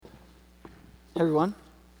Everyone.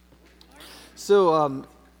 So,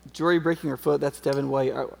 Jory breaking her foot, that's Devin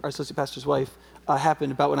White, our associate pastor's wife,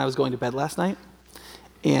 happened about when I was going to bed last night.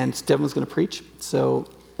 And Devin was going to preach. So,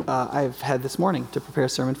 I've had this morning to prepare a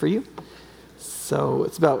sermon for you. So,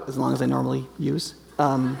 it's about as long as I normally use.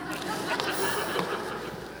 If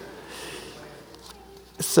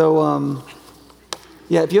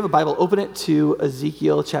you have a Bible, open it to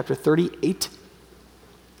Ezekiel chapter 38.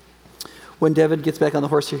 When David gets back on the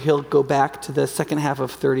horse here, he'll go back to the second half of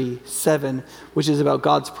 37, which is about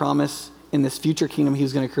God's promise in this future kingdom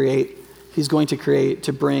he's going to create. He's going to create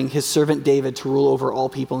to bring his servant David to rule over all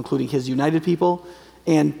people, including his united people,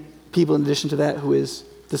 and people in addition to that, who is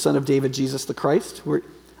the son of David, Jesus the Christ.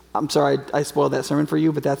 I'm sorry, I spoiled that sermon for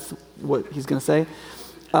you, but that's what he's going to say.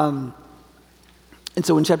 And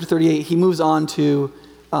so in chapter 38, he moves on to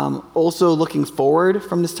also looking forward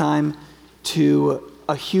from this time to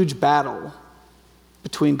a huge battle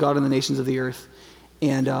between God and the nations of the earth.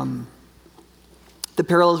 And the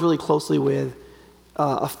parallels really closely with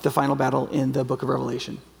the final battle in the book of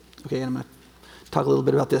Revelation. Okay, and I'm going to talk a little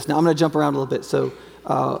bit about this. Now, I'm going to jump around a little bit, so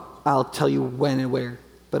I'll tell you when and where,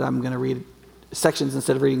 but I'm going to read sections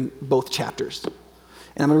instead of reading both chapters.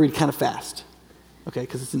 And I'm going to read kind of fast, okay,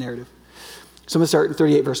 because it's a narrative. So I'm going to start in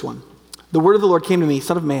 38, verse 1. The word of the Lord came to me,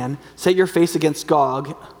 Son of man, set your face against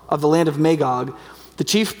Gog of the land of Magog, the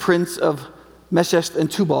chief prince of Meshech and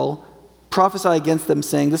Tubal. Prophesy against them,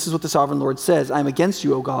 saying, this is what the sovereign Lord says, I am against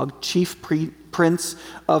you, O Gog, chief prince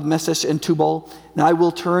of Meshech and Tubal. Now I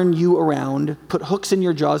will turn you around, put hooks in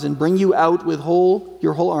your jaws, and bring you out with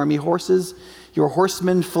your whole army, horses, your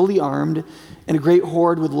horsemen fully armed, and a great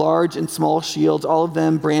horde with large and small shields, all of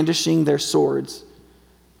them brandishing their swords.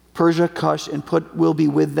 Persia, Cush, and Put will be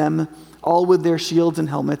with them, all with their shields and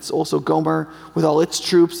helmets. Also Gomer with all its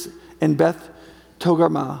troops, and Beth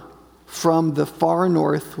Togarmah from the far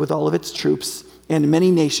north with all of its troops, and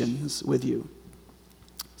many nations with you.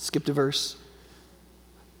 Skip to verse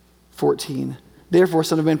 14. Therefore,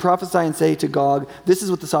 son of man, prophesy and say to Gog, this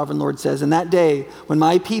is what the sovereign Lord says. In that day, when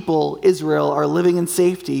my people, Israel, are living in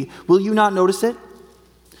safety, will you not notice it?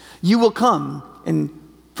 You will come, and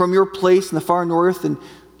from your place in the far north, and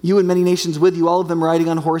you and many nations with you, all of them riding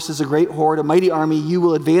on horses, a great horde, a mighty army, you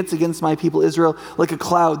will advance against my people Israel like a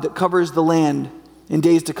cloud that covers the land. In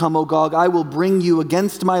days to come, O Gog, I will bring you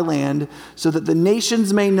against my land so that the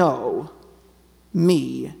nations may know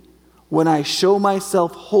me when I show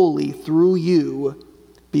myself holy through you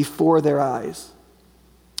before their eyes.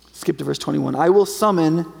 Skip to verse 21. I will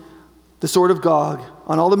summon the sword of Gog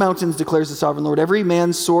on all the mountains, declares the sovereign Lord. Every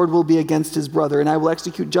man's sword will be against his brother, and I will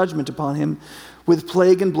execute judgment upon him with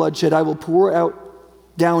plague and bloodshed. I will pour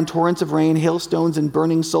out down torrents of rain, hailstones, and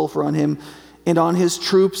burning sulfur on him, and on his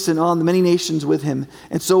troops, and on the many nations with him.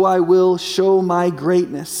 And so I will show my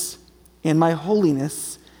greatness and my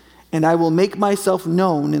holiness, and I will make myself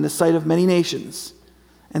known in the sight of many nations,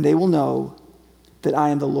 and they will know that I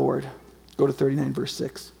am the Lord. Go to 39, verse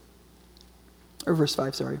 6. Or verse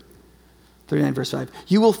 5, sorry. 39, verse 5.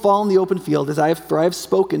 You will fall in the open field, for I have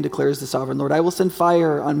spoken, declares the sovereign Lord. I will send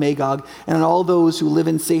fire on Magog and on all those who live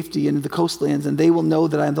in safety in the coastlands, and they will know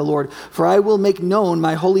that I am the Lord. For I will make known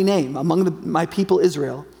my holy name among my people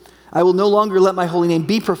Israel. I will no longer let my holy name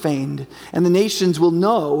be profaned, and the nations will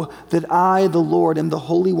know that I, the Lord, am the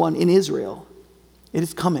Holy One in Israel. It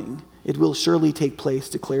is coming. It will surely take place,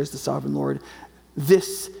 declares the sovereign Lord.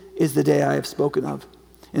 This is the day I have spoken of.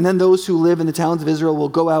 And then those who live in the towns of Israel will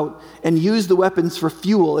go out and use the weapons for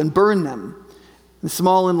fuel and burn them. The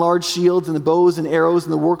small and large shields and the bows and arrows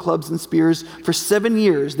and the war clubs and spears. For 7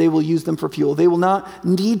 years they will use them for fuel. They will not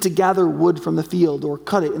need to gather wood from the field or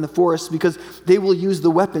cut it in the forest, because they will use the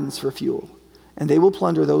weapons for fuel. And they will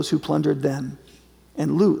plunder those who plundered them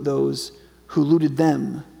and loot those who looted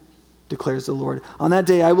them, declares the Lord. On that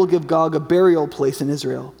day I will give Gog a burial place in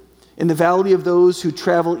Israel. In the valley of those who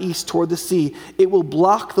travel east toward the sea, it will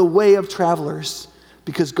block the way of travelers,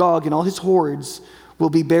 because Gog and all his hordes will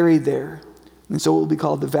be buried there. And so it will be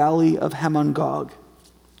called the Valley of Hamon-Gog.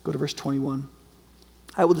 Go to verse 21.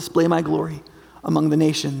 I will display my glory among the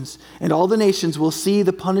nations, and all the nations will see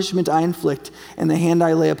the punishment I inflict and the hand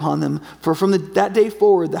I lay upon them. For from that day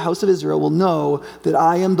forward, the house of Israel will know that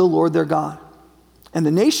I am the Lord their God. And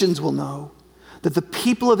the nations will know that the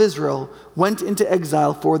people of Israel went into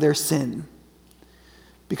exile for their sin,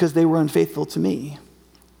 because they were unfaithful to me.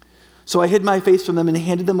 So I hid my face from them and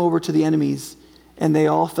handed them over to the enemies, and they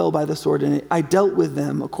all fell by the sword. And I dealt with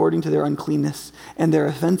them according to their uncleanness and their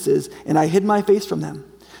offenses, and I hid my face from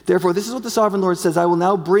them. Therefore, this is what the sovereign Lord says. I will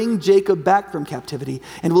now bring Jacob back from captivity,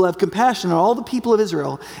 and will have compassion on all the people of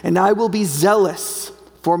Israel, and I will be zealous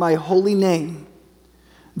for my holy name.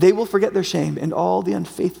 They will forget their shame and all the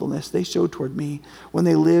unfaithfulness they showed toward me when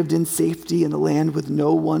they lived in safety in the land with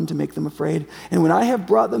no one to make them afraid. And when I have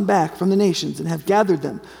brought them back from the nations and have gathered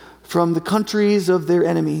them from the countries of their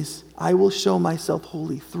enemies, I will show myself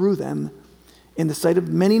holy through them in the sight of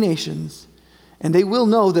many nations, and they will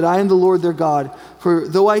know that I am the Lord their God. For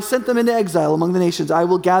though I sent them into exile among the nations, I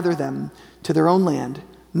will gather them to their own land,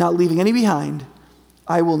 not leaving any behind.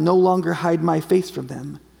 I will no longer hide my face from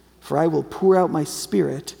them, for I will pour out my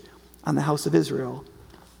spirit on the house of Israel,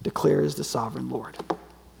 declares the sovereign Lord.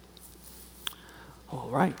 All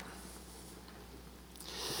right.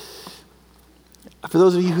 For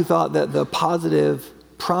those of you who thought that the positive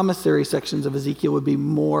promissory sections of Ezekiel would be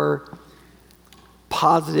more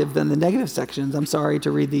positive than the negative sections, I'm sorry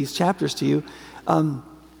to read these chapters to you.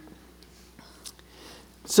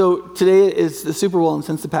 So today is the Super Bowl, and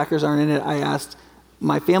since the Packers aren't in it, I asked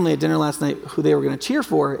my family at dinner last night who they were going to cheer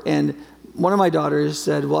for, and one of my daughters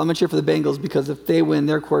said, well, I'm going to cheer for the Bengals because if they win,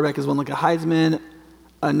 their quarterback has won like a Heisman,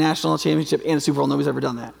 a national championship, and a Super Bowl. Nobody's ever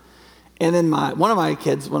done that. And then one of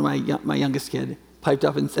my youngest kid, piped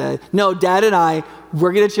up and said, no, Dad and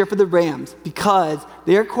we're going to cheer for the Rams because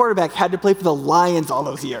their quarterback had to play for the Lions all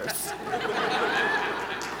those years.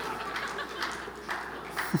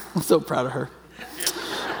 I'm so proud of her.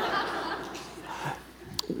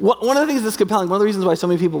 One of the things that's compelling, one of the reasons why so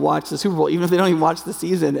many people watch the Super Bowl, even if they don't even watch the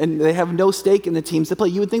season, and they have no stake in the teams that play,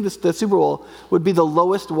 you would think the Super Bowl would be the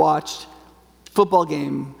lowest watched football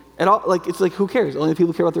game at all. Like, it's like, who cares? Only the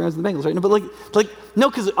people who care about the Rams and the Bengals, right? No, but no,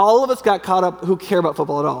 because all of us got caught up, who care about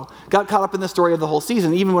football at all, got caught up in the story of the whole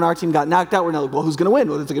season. Even when our team got knocked out, we're now like, well, who's going to win?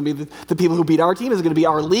 Well, is it going to be the people who beat our team? Is it going to be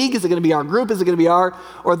our league? Is it going to be our group? Is it going to be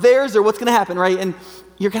or theirs? Or what's going to happen, right? And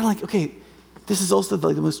you're kind of like, okay, this is also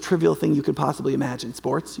like the most trivial thing you could possibly imagine,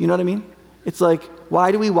 sports. You know what I mean? It's like,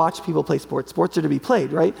 why do we watch people play sports? Sports are to be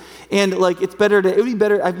played, right? And like, it would be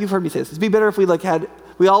better, you've heard me say this, it'd be better if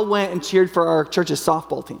we all went and cheered for our church's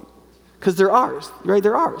softball team. Because they're ours, right?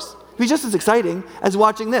 They're ours. It'd be just as exciting as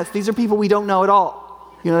watching this. These are people we don't know at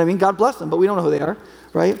all. You know what I mean? God bless them, but we don't know who they are,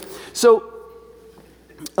 right? So,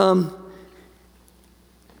 but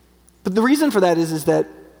the reason for that is that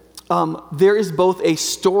there is both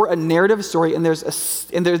a narrative story, and there's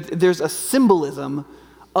a symbolism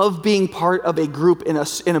of being part of a group in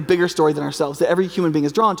a bigger story than ourselves that every human being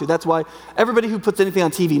is drawn to. That's why everybody who puts anything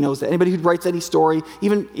on TV knows that. Anybody who writes any story,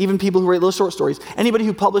 even people who write little short stories, anybody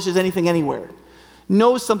who publishes anything anywhere,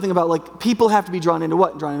 knows something about, like, people have to be drawn into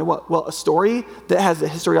what? Drawn into what? Well, a story that has a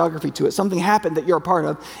historiography to it. Something happened that you're a part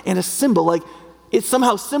of, and a symbol, like, it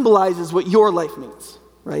somehow symbolizes what your life means,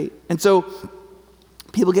 right? And so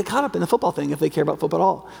people get caught up in the football thing if they care about football at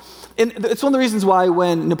all. And it's one of the reasons why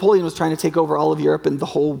when Napoleon was trying to take over all of Europe and the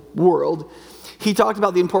whole world, he talked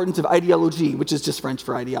about the importance of ideology, which is just French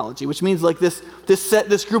for ideology, which means like this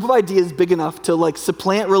group of ideas big enough to like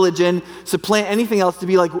supplant religion, supplant anything else, to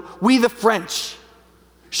be like, we the French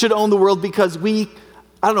should own the world because we,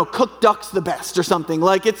 I don't know, cook ducks the best or something.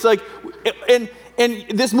 Like, it's like, and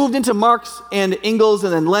this moved into Marx and Engels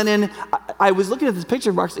and then Lenin. I was looking at this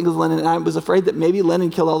picture of Marx, Engels, and Lenin, and I was afraid that maybe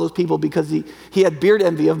Lenin killed all those people because he had beard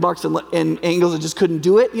envy of Marx and Engels and just couldn't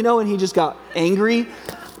do it, you know, and he just got angry.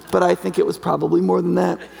 But I think it was probably more than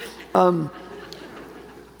that. But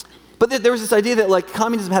there was this idea that, like,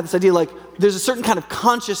 communism had this idea, like, there's a certain kind of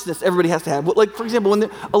consciousness everybody has to have. Like, for example, when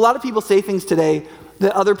a lot of people say things today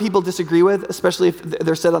that other people disagree with, especially if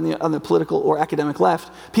they're said on the political or academic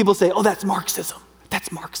left, people say, oh, that's Marxism. That's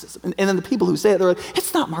Marxism. And then the people who say it, they're like,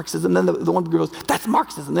 it's not Marxism. Then the one group goes, that's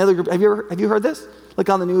Marxism. The other group, have you heard this? Like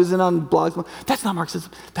on the news and on blogs, that's not Marxism.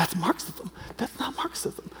 That's Marxism. That's not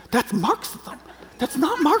Marxism. That's Marxism. That's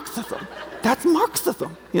not Marxism. That's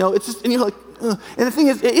Marxism. You know, it's just, and you're like, ugh. And the thing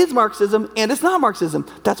is, it is Marxism and it's not Marxism.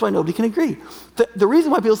 That's why nobody can agree. The reason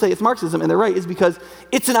why people say it's Marxism, and they're right, is because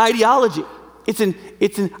it's an ideology. It's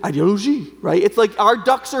an ideology, right? It's like our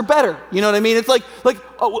ducks are better. You know what I mean? It's like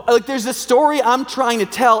there's this story I'm trying to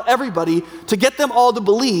tell everybody to get them all to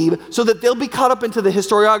believe, so that they'll be caught up into the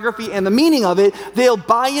historiography and the meaning of it. They'll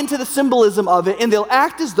buy into the symbolism of it, and they'll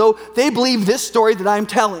act as though they believe this story that I'm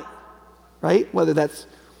telling, right? Whether that's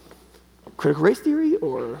critical race theory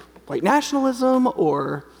or white nationalism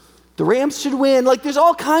or the Rams should win. Like, there's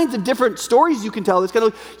all kinds of different stories you can tell. It's kind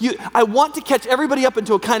of I want to catch everybody up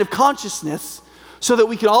into a kind of consciousness so that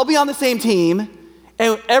we can all be on the same team,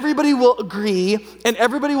 and everybody will agree, and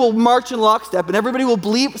everybody will march in lockstep, and everybody will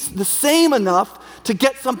believe the same enough to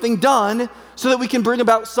get something done so that we can bring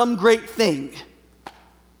about some great thing,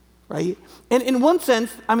 right? And in one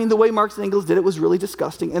sense, I mean, the way Marx and Engels did it was really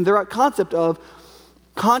disgusting, and their concept of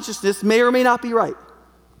consciousness may or may not be right,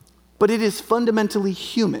 but it is fundamentally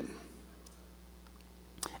human.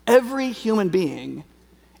 every human being,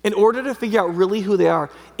 in order to figure out really who they are,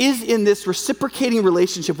 is in this reciprocating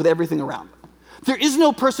relationship with everything around them. There is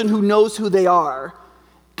no person who knows who they are,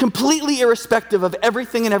 completely irrespective of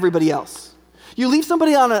everything and everybody else. You leave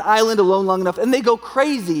somebody on an island alone long enough and they go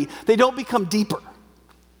crazy. They don't become deeper.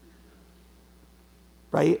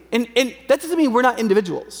 Right? And that doesn't mean we're not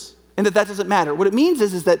individuals and that doesn't matter. What it means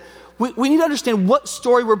is that we need to understand what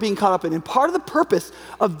story we're being caught up in. And part of the purpose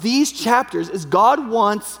of these chapters is God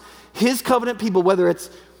wants his covenant people, whether it's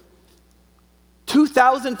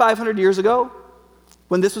 2,500 years ago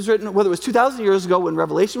when this was written, whether it was 2,000 years ago when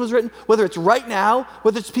Revelation was written, whether it's right now,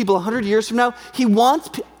 whether it's people 100 years from now, he wants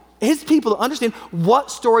his people to understand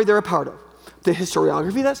what story they're a part of. The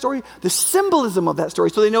historiography of that story, the symbolism of that story,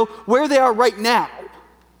 so they know where they are right now.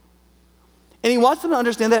 And he wants them to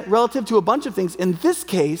understand that relative to a bunch of things. In this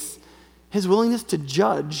case, his willingness to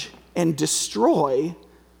judge and destroy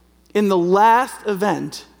in the last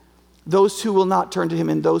event those who will not turn to him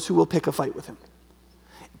and those who will pick a fight with him.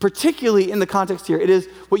 Particularly in the context here, it is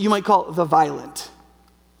what you might call the violent.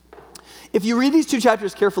 If you read these two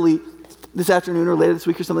chapters carefully this afternoon or later this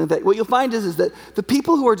week or something like that, what you'll find is that the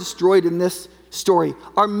people who are destroyed in this story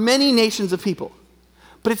are many nations of people.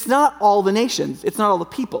 But it's not all the nations. It's not all the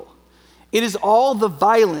people. It is all the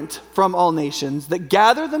violent from all nations that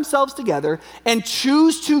gather themselves together and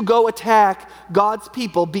choose to go attack God's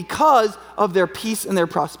people because of their peace and their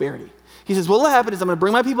prosperity. He says, what will happen is I'm going to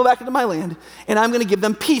bring my people back into my land and I'm going to give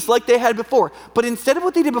them peace like they had before. But instead of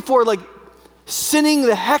what they did before, like sinning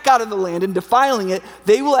the heck out of the land and defiling it,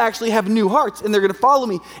 they will actually have new hearts and they're going to follow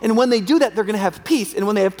me. And when they do that, they're going to have peace. And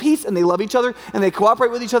when they have peace and they love each other and they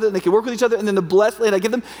cooperate with each other and they can work with each other and then the blessed land I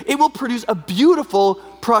give them, it will produce a beautiful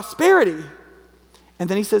prosperity. And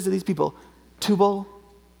then he says to these people, Tubal,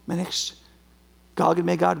 Meshech, Gog and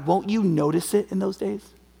Magog, won't you notice it in those days?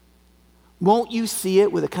 Won't you see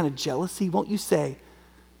it with a kind of jealousy? Won't you say,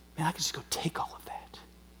 man, I could just go take all of that.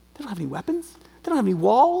 They don't have any weapons. They don't have any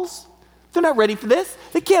walls. They're not ready for this.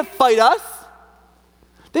 They can't fight us.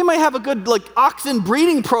 They might have a good oxen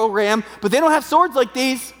breeding program, but they don't have swords like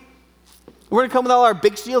these. We're going to come with all our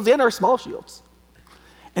big shields and our small shields.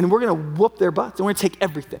 And we're going to whoop their butts. And we're going to take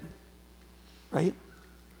everything. Right?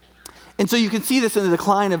 And so you can see this in the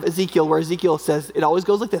decline of Ezekiel, where Ezekiel says it always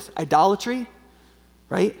goes like this: idolatry,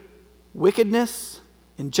 right? Wickedness,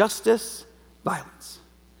 injustice, violence.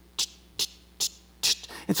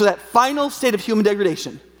 And so that final state of human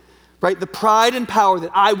degradation, right? The pride and power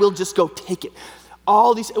that I will just go take it.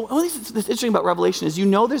 All these, that's interesting about Revelation is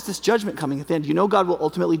there's this judgment coming at the end. You know God will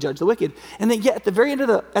ultimately judge the wicked. And then yet at the very end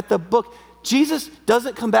of the book, Jesus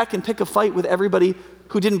doesn't come back and pick a fight with everybody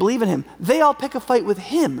who didn't believe in him. They all pick a fight with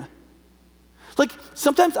him.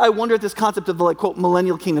 Sometimes I wonder at this concept of the quote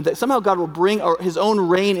millennial kingdom, that somehow God will bring his own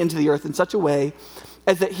reign into the earth in such a way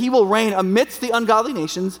as that he will reign amidst the ungodly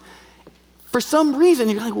nations. For some reason,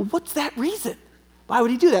 you're like, well, what's that reason? Why would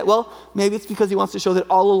he do that? Well, maybe it's because he wants to show that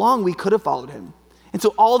all along we could have followed him. And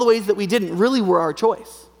so all the ways that we didn't really were our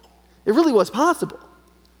choice. It really was possible.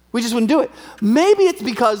 We just wouldn't do it. Maybe it's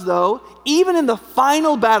because, though, even in the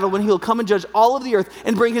final battle when he'll come and judge all of the earth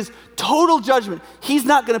and bring his total judgment, he's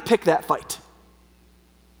not going to pick that fight.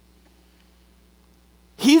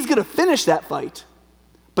 He's going to finish that fight,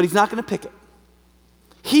 but he's not going to pick it.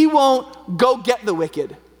 He won't go get the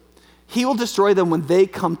wicked. He will destroy them when they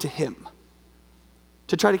come to him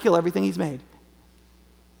to try to kill everything he's made.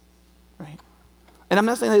 Right? And I'm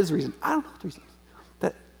not saying that is the reason. I don't know the reason.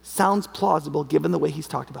 That sounds plausible given the way he's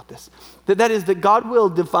talked about this. That is that God will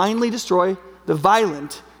divinely destroy the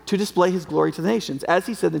violent to display his glory to the nations. As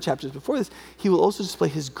he said in the chapters before this, he will also display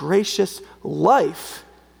his gracious life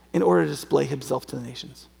in order to display himself to the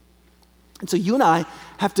nations. And so you and I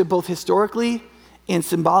have to both historically and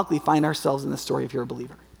symbolically find ourselves in the story if you're a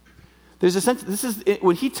believer. There's a sense,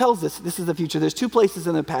 when he tells this is the future. There's two places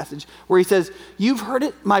in the passage where he says, you've heard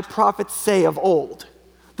it my prophets say of old,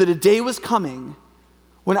 that a day was coming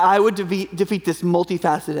when I would defeat this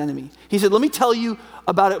multifaceted enemy. He said, let me tell you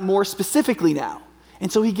about it more specifically now.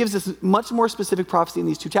 And so he gives us much more specific prophecy in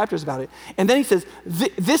these two chapters about it. And then he says,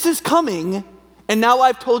 this is coming, and now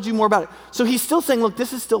I've told you more about it. So he's still saying, look,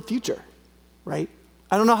 this is still future, right?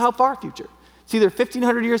 I don't know how far future. It's either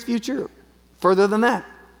 1,500 years future or further than that.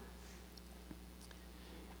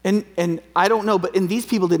 And I don't know, but these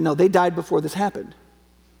people didn't know. They died before this happened.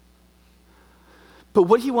 But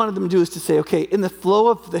what he wanted them to do is to say, okay, in the flow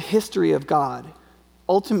of the history of God,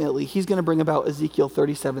 ultimately, he's going to bring about Ezekiel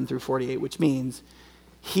 37 through 48, which means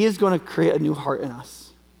he is going to create a new heart in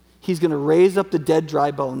us. He's going to raise up the dead, dry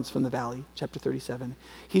bones from the valley, chapter 37.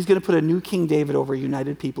 He's going to put a new King David over a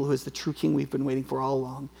united people who is the true king we've been waiting for all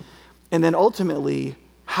along. And then ultimately,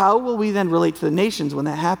 how will we then relate to the nations when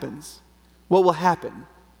that happens? What will happen?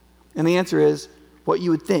 And the answer is what you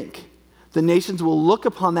would think. The nations will look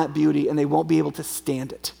upon that beauty and they won't be able to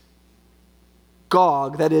stand it.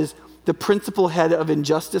 Gog, that is the principal head of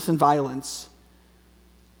injustice and violence,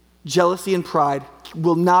 jealousy and pride,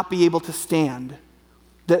 will not be able to stand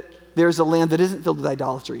that there's a land that isn't filled with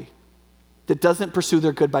idolatry, that doesn't pursue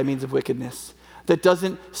their good by means of wickedness, that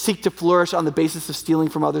doesn't seek to flourish on the basis of stealing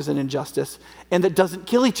from others and injustice, and that doesn't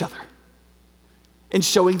kill each other and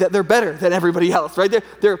showing that they're better than everybody else, right?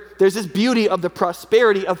 There's this beauty of the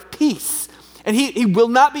prosperity of peace. And he will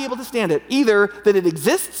not be able to stand it, either that it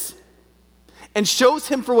exists and shows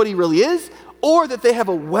him for what he really is, or that they have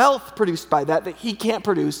a wealth produced by that he can't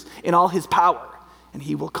produce in all his power. And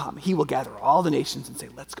he will come. He will gather all the nations and say,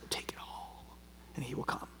 let's go take it all. And he will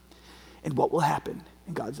come. And what will happen?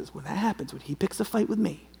 And God says, when that happens, when he picks a fight with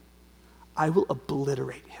me, I will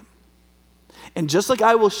obliterate him. And just like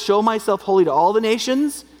I will show myself holy to all the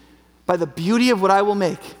nations by the beauty of what I will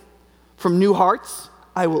make from new hearts,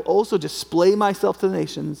 I will also display myself to the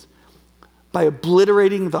nations by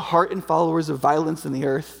obliterating the heart and followers of violence in the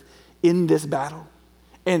earth in this battle.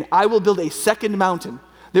 And I will build a second mountain.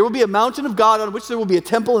 There will be a mountain of God on which there will be a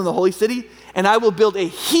temple in the holy city, and I will build a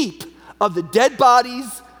heap of the dead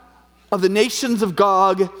bodies of the nations of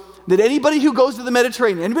Gog, that anybody who goes to the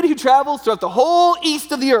Mediterranean, anybody who travels throughout the whole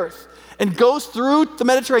east of the earth and goes through the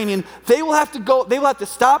Mediterranean, they will have to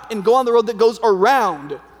stop and go on the road that goes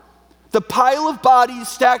around the pile of bodies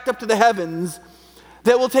stacked up to the heavens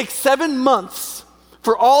that will take 7 months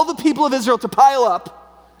for all the people of Israel to pile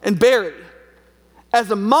up and bury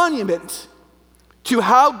as a monument to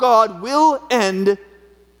how God will end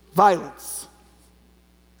violence.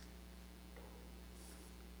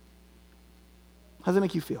 How does that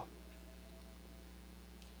make you feel?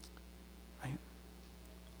 Right?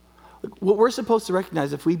 What we're supposed to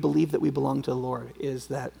recognize if we believe that we belong to the Lord is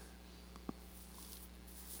that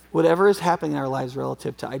whatever is happening in our lives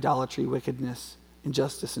relative to idolatry, wickedness,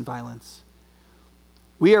 injustice, and violence,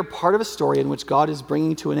 we are part of a story in which God is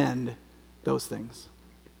bringing to an end those things.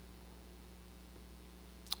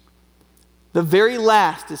 The very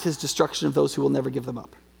last is his destruction of those who will never give them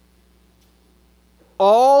up.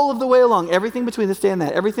 All of the way along, everything between this day and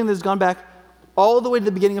that, everything that has gone back all the way to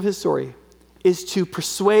the beginning of his story is to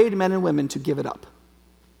persuade men and women to give it up,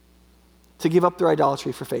 to give up their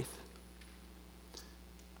idolatry for faith,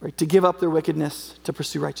 right? To give up their wickedness to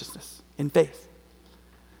pursue righteousness in faith,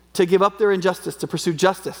 to give up their injustice to pursue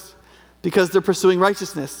justice because they're pursuing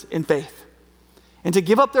righteousness in faith, and to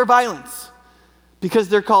give up their violence because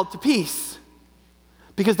they're called to peace,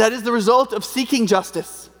 because that is the result of seeking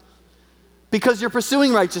justice, because you're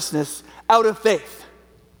pursuing righteousness out of faith.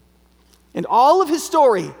 And all of his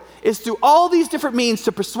story is through all these different means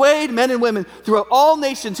to persuade men and women throughout all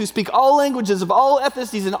nations who speak all languages of all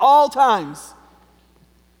ethnicities in all times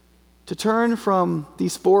to turn from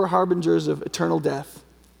these 4 harbingers of eternal death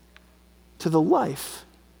to the life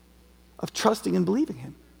of trusting and believing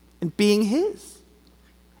him and being his.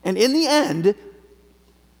 And in the end,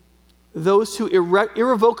 those who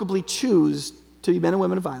irrevocably choose to be men and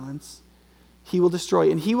women of violence, he will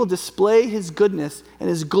destroy. And he will display his goodness and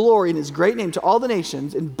his glory and his great name to all the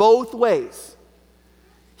nations in both ways.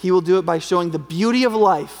 He will do it by showing the beauty of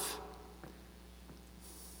life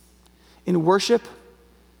in worship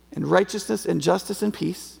and righteousness and justice and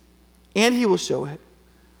peace. And he will show it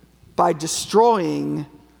by destroying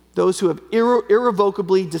those who have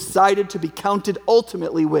irrevocably decided to be counted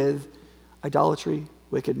ultimately with idolatry,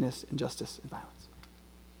 wickedness, injustice, and violence.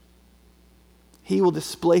 He will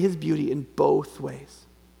display his beauty in both ways.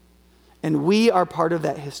 And we are part of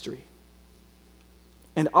that history.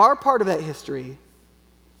 And our part of that history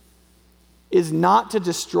is not to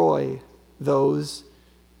destroy those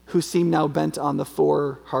who seem now bent on the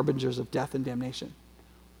 4 harbingers of death and damnation,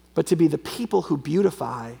 but to be the people who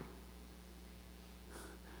beautify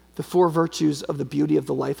the 4 virtues of the beauty of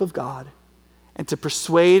the life of God, and to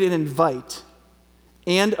persuade and invite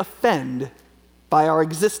and offend by our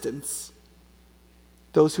existence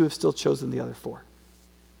those who have still chosen the other 4.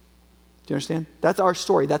 Do you understand? That's our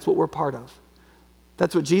story. That's what we're part of.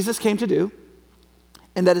 That's what Jesus came to do,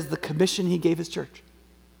 and that is the commission he gave his church.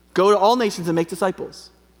 Go to all nations and make disciples,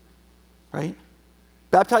 right?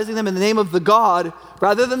 Baptizing them in the name of the God,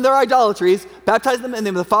 rather than their idolatries. Baptize them in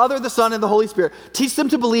the name of the Father, the Son, and the Holy Spirit. Teach them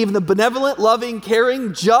to believe in the benevolent, loving,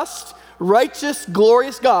 caring, just, righteous,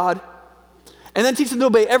 glorious God. And then teach them to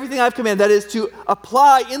obey everything I've commanded. That is to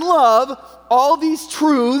apply in love all these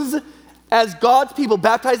truths as God's people,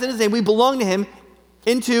 baptized in his name. We belong to him,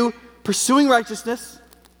 into pursuing righteousness.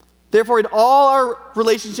 Therefore, in all our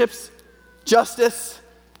relationships, justice,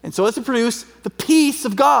 And so as to produce the peace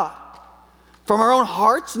of God from our own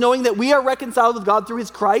hearts, knowing that we are reconciled with God through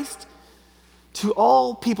his Christ, to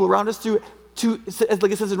all people around us, like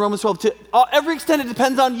it says in Romans 12, to every extent it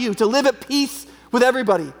depends on you to live at peace with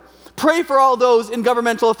everybody. Pray for all those in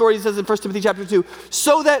governmental authority, it says in 1 Timothy chapter 2,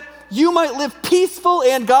 so that you might live peaceful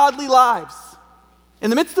and godly lives in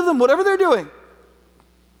the midst of them, whatever they're doing.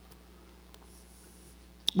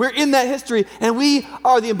 We're in that history, and we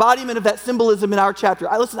are the embodiment of that symbolism in our chapter.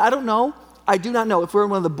 I do not know if we're in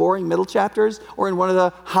one of the boring middle chapters or in one of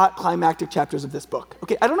the hot climactic chapters of this book.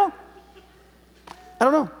 Okay, I don't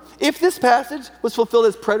know. If this passage was fulfilled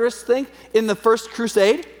as preterists think in the first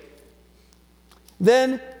crusade, and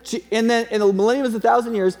then in the millennium is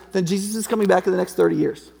 1,000 years, then Jesus is coming back in the next 30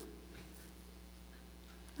 years.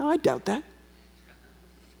 No, I doubt that.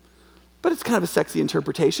 But it's kind of a sexy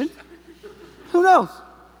interpretation. Who knows?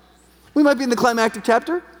 We might be in the climactic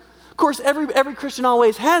chapter. Of course, every Christian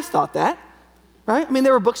always has thought that, right? I mean,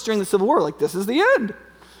 there were books during the Civil War like, this is the end.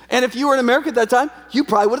 And if you were in America at that time, you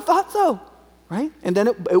probably would have thought so, right? And then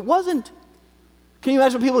it wasn't. Can you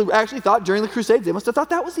imagine what people actually thought during the Crusades? They must have thought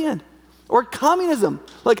that was the end. Or communism.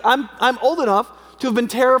 Like, I'm old enough to have been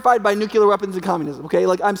terrified by nuclear weapons and communism, okay?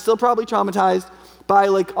 Like, I'm still probably traumatized by,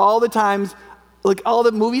 like, all the times, like, all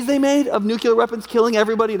the movies they made of nuclear weapons killing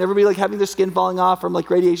everybody and everybody, like, having their skin falling off from, like,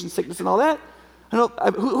 radiation sickness and all that. I don't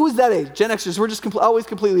know, who's that age? Gen Xers, we're just always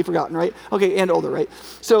completely forgotten, right? Okay, and older, right?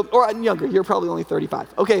 So, or younger, you're probably only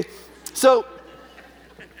 35. Okay, so,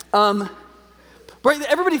 right,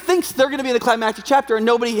 everybody thinks they're going to be in the climactic chapter and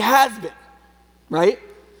nobody has been, right?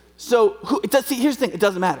 So, here's the thing, it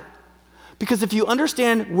doesn't matter. Because if you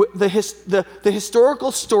understand the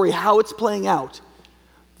historical story, how it's playing out,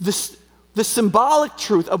 the symbolic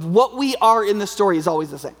truth of what we are in the story is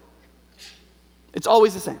always the same. It's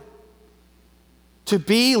always the same. To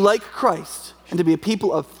be like Christ and to be a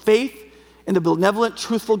people of faith in the benevolent,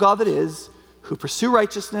 truthful God that is, who pursue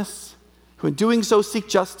righteousness, who in doing so seek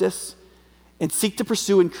justice, and seek to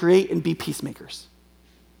pursue and create and be peacemakers.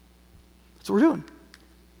 That's what we're doing.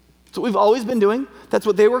 That's what we've always been doing. That's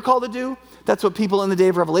what they were called to do. That's what people in the day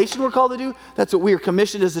of Revelation were called to do. That's what we are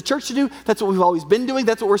commissioned as a church to do. That's what we've always been doing.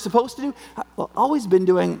 That's what we're supposed to do. Well, always been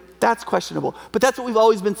doing, that's questionable. But that's what we've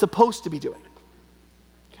always been supposed to be doing.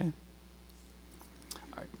 Okay?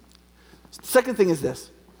 All right. So the second thing is this,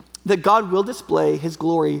 that God will display his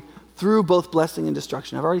glory through both blessing and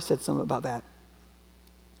destruction. I've already said something about that.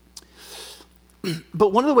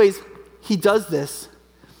 But one of the ways he does this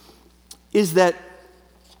is that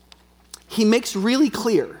he makes really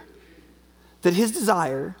clear that his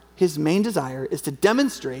desire, his main desire, is to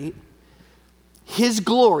demonstrate his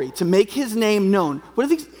glory, to make his name known. One of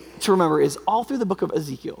the things to remember is all through the book of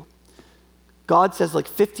Ezekiel, God says like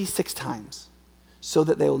 56 times, so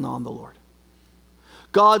that they will know I'm the Lord.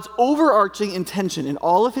 God's overarching intention in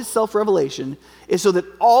all of his self-revelation is so that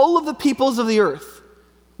all of the peoples of the earth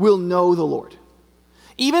will know the Lord.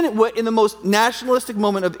 Even in the most nationalistic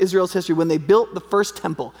moment of Israel's history, when they built the first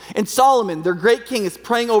temple, and Solomon, their great king, is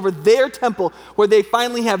praying over their temple where they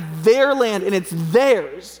finally have their land and it's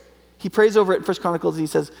theirs. He prays over it in 1 Chronicles and he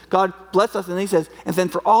says, God bless us. And then he says, and then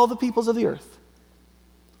for all the peoples of the earth,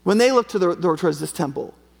 when they look towards this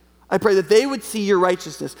temple, I pray that they would see your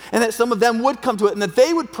righteousness and that some of them would come to it and that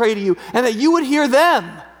they would pray to you and that you would hear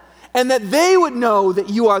them and that they would know that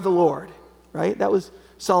you are the Lord, right? That was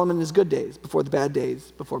Solomon in his good days, before the bad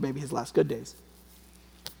days, before maybe his last good days.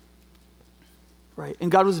 Right?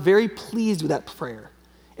 And God was very pleased with that prayer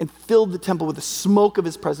and filled the temple with the smoke of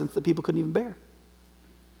his presence that people couldn't even bear.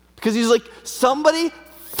 Because he's like, somebody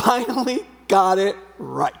finally got it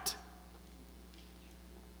right.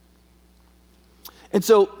 And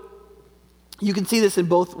so you can see this in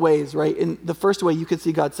both ways, right? In the first way, you can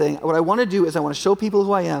see God saying, what I want to do is I want to show people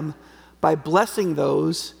who I am by blessing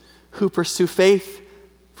those who pursue faith,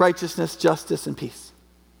 righteousness, justice, and peace.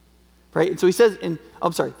 Right? And so he says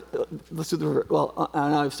let's do the,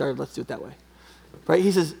 now I've started, let's do it that way. Right?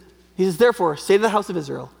 He says, therefore, say to the house of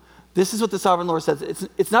Israel, this is what the sovereign Lord says,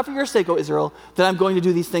 it's not for your sake, O Israel, that I'm going to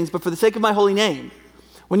do these things, but for the sake of my holy name.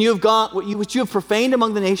 When you have gone, which you have profaned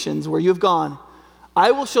among the nations where you have gone,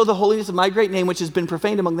 I will show the holiness of my great name, which has been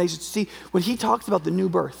profaned among the nations. See, when he talks about the new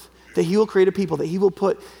birth, that he will create a people, that he will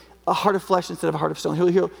put a heart of flesh instead of a heart of stone.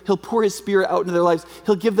 He'll pour his spirit out into their lives.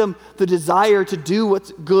 He'll give them the desire to do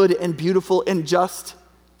what's good and beautiful and just,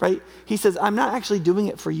 right? He says, I'm not actually doing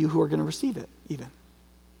it for you who are going to receive it, even.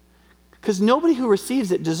 Because nobody who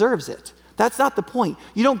receives it deserves it. That's not the point.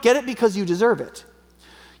 You don't get it because you deserve it.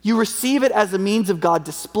 You receive it as a means of God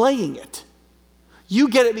displaying it. You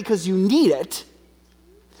get it because you need it.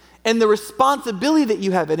 And the responsibility that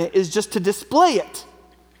you have in it is just to display it.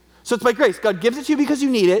 So it's by grace. God gives it to you because you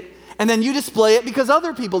need it, and then you display it because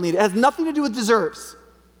other people need it. It has nothing to do with deserves.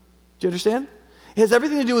 Do you understand? It has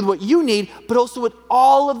everything to do with what you need, but also what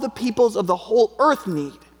all of the peoples of the whole earth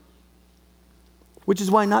need. Which is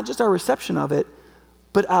why not just our reception of it,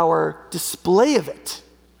 but our display of it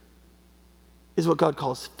is what God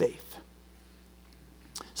calls faith.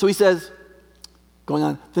 So he says, going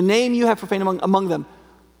on, the name you have profaned among them,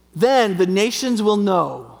 then the nations will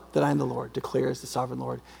know that I am the Lord, declares the sovereign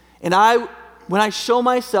Lord. And when I show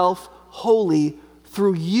myself holy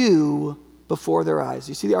through you before their eyes.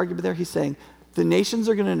 You see the argument there? He's saying, the nations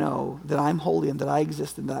are going to know that I'm holy and that I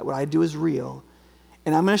exist and that what I do is real.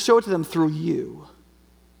 And I'm going to show it to them through you.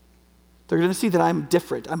 They're going to see that I'm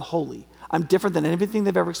different. I'm holy. I'm different than anything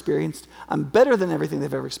they've ever experienced. I'm better than everything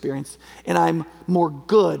they've ever experienced. And I'm more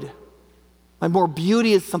good. My more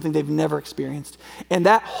beauty is something they've never experienced. And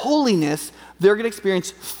that holiness, they're going to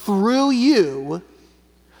experience through you,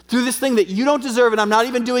 through this thing that you don't deserve and I'm not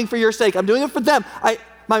even doing for your sake. I'm doing it for them.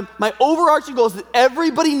 My overarching goal is that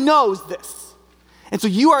everybody knows this. And so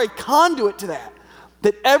you are a conduit to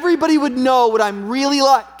that everybody would know what I'm really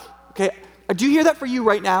like. Okay, do you hear that for you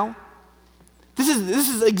right now? This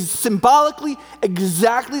is symbolically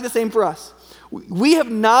exactly the same for us. We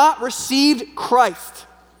have not received Christ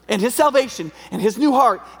and his salvation and his new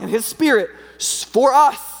heart and his spirit for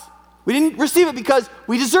us. We didn't receive it because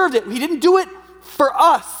we deserved it. He didn't do it for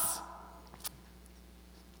us.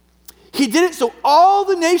 He did it so all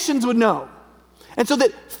the nations would know. And so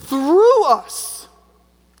that through us,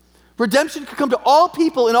 redemption could come to all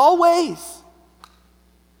people in all ways.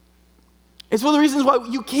 It's one of the reasons why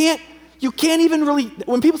you can't even really,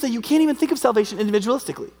 when people say you can't even think of salvation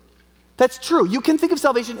individualistically, that's true. You can think of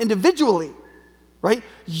salvation individually, right?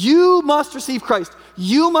 You must receive Christ.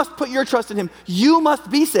 You must put your trust in him. You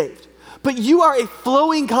must be saved. But you are a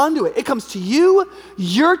flowing conduit. It comes to you,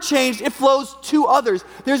 you're changed, it flows to others.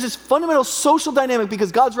 There's this fundamental social dynamic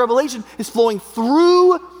because God's revelation is flowing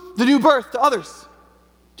through the new birth to others.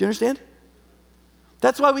 Do you understand?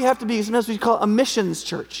 That's why we have to be, sometimes we call it a missions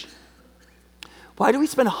church. Why do we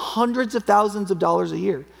spend hundreds of thousands of dollars a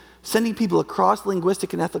year sending people across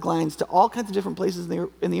linguistic and ethnic lines to all kinds of different places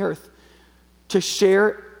in the earth to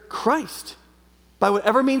share Christ by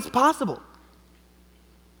whatever means possible?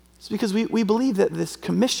 It's because we believe that this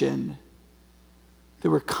commission,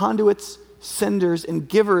 that we're conduits, senders, and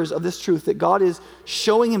givers of this truth, that God is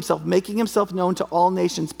showing himself, making himself known to all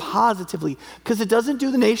nations positively, because it doesn't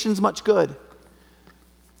do the nations much good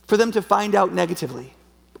for them to find out negatively.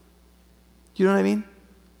 Do you know what I mean?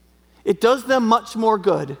 It does them much more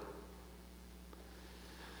good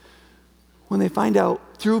when they find out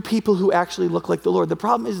through people who actually look like the Lord. The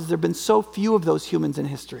problem is there have been so few of those humans in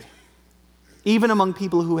history, even among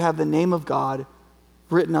people who have the name of God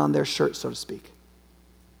written on their shirt, so to speak,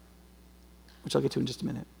 which I'll get to in just a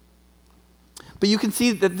minute. But you can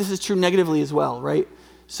see that this is true negatively as well, right?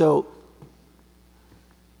 So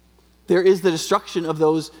there is the destruction of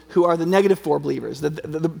those who are the negative four believers,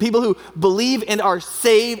 the people who believe and are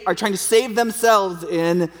saved, are trying to save themselves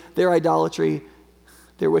in their idolatry,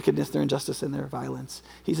 their wickedness, their injustice, and their violence.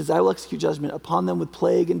 He says, I will execute judgment upon them with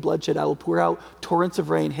plague and bloodshed. I will pour out torrents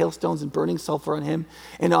of rain, hailstones, and burning sulfur on him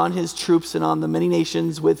and on his troops and on the many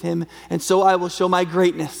nations with him. And so I will show my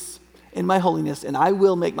greatness and my holiness, and I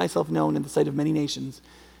will make myself known in the sight of many nations.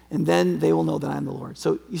 And then they will know that I am the Lord.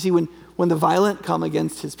 So you see, when the violent come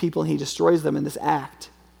against his people and he destroys them in this act,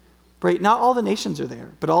 right? Not all the nations are there,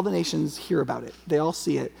 but all the nations hear about it. They all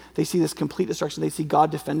see it. They see this complete destruction. They see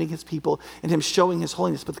God defending his people and him showing his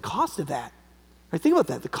holiness. But the cost of that, right? Think about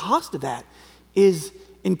that. The cost of that is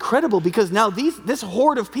incredible, because now this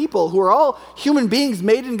horde of people who are all human beings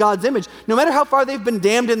made in God's image, no matter how far they've been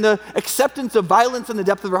damned in the acceptance of violence in the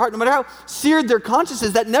depth of their heart, no matter how seared their conscience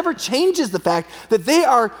is, that never changes the fact that they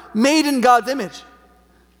are made in God's image,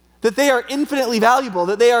 that they are infinitely valuable,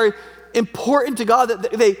 that they are important to God,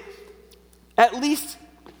 that they, at least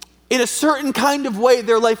in a certain kind of way,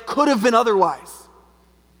 their life could have been otherwise.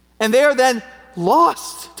 And they are then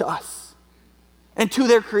lost to us and to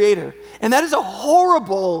their Creator. And that is a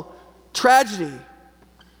horrible tragedy.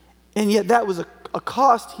 And yet that was a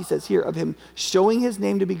cost, he says here, of him showing his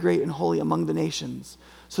name to be great and holy among the nations,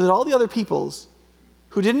 so that all the other peoples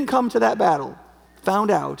who didn't come to that battle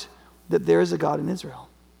found out that there is a God in Israel.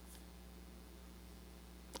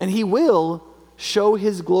 And he will show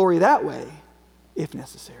his glory that way if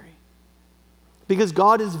necessary. Because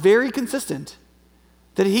God is very consistent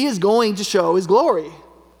that he is going to show his glory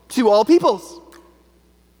to all peoples.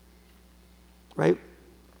 Right?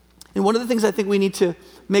 And one of the things I think we need to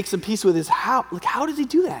make some peace with is how does he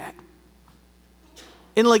do that?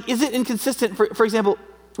 And is it inconsistent? For example,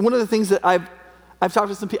 one of the things that I've talked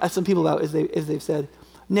to some people about is they've said,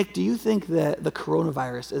 Nick, do you think that the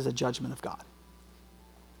coronavirus is a judgment of God?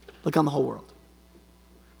 Like on the whole world,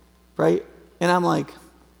 right? And I'm like,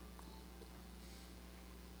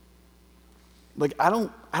 I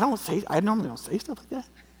normally don't say stuff like that.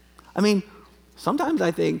 I mean, sometimes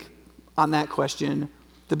I think on that question,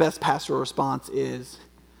 the best pastoral response is,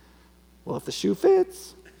 well, if the shoe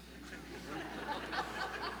fits.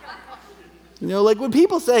 You know, like when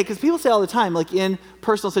people say, because people say all the time, like in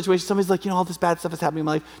personal situations, somebody's like, all this bad stuff is happening in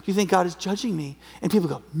my life. Do you think God is judging me? And people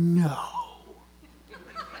go, no.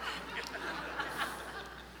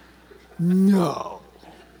 No.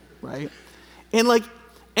 Right? And like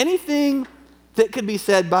anything that could be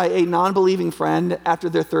said by a non-believing friend after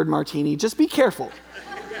their third martini, just be careful.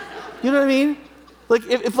 You know what I mean? Like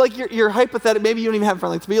if like your hypothetical, maybe you don't even have a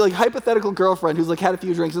friend, like to be like hypothetical girlfriend who's like had a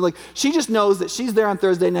few drinks and like she just knows that she's there on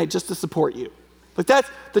Thursday night just to support you. Like that's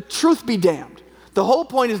the truth be damned. The whole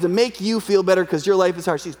point is to make you feel better because your life is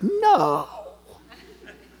hard. She's no.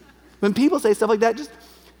 When people say stuff like that, just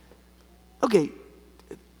okay.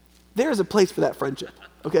 There's a place for that friendship,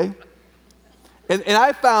 okay? And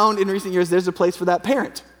I found in recent years there's a place for that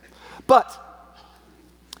parent, but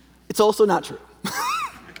it's also not true.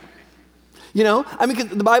 You know, I mean, 'cause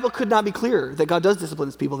the Bible could not be clearer that God does discipline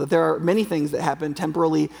his people, that there are many things that happen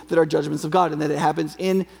temporally that are judgments of God, and that it happens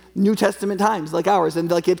in New Testament times like ours,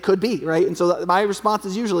 and like it could be, right? And so my response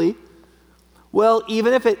is usually, well,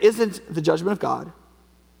 even if it isn't the judgment of God,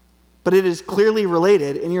 but it is clearly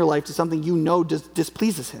related in your life to something you know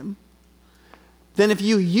displeases him, then if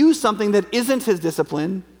you use something that isn't his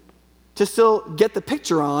discipline to still get the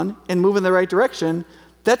picture on and move in the right direction,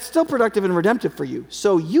 that's still productive and redemptive for you.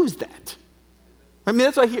 So use that. I mean,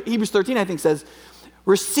 that's why Hebrews 13, I think, says,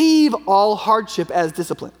 receive all hardship as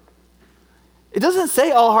discipline. It doesn't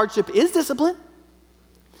say all hardship is discipline.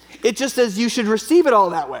 It just says you should receive it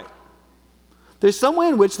all that way. There's some way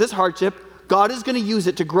in which this hardship, God is going to use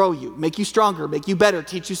it to grow you, make you stronger, make you better,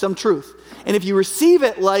 teach you some truth. And if you receive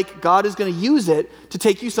it like God is going to use it to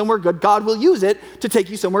take you somewhere good, God will use it to take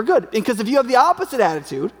you somewhere good. Because if you have the opposite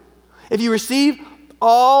attitude, if you receive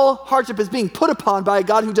all hardship as being put upon by a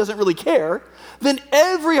God who doesn't really care, then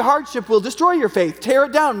every hardship will destroy your faith, tear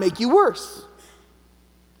it down, make you worse.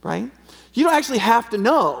 Right? You don't actually have to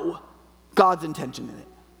know God's intention in it.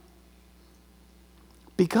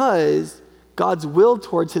 Because God's will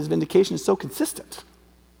towards his vindication is so consistent.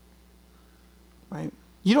 Right?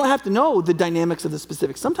 You don't have to know the dynamics of the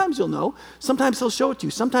specifics. Sometimes you'll know. Sometimes he'll show it to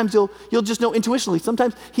you. Sometimes you'll just know intuitionally.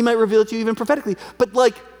 Sometimes he might reveal it to you even prophetically. But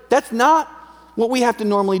like, that's not what we have to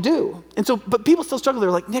normally do. And so, but people still struggle. They're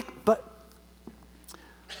like, Nick, but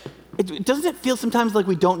doesn't it feel sometimes like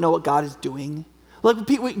we don't know what God is doing? Like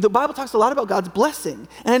the Bible talks a lot about God's blessing.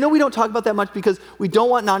 And I know we don't talk about that much because we don't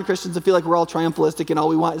want non-Christians to feel like we're all triumphalistic and all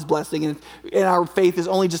we want is blessing. And our faith is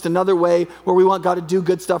only just another way where we want God to do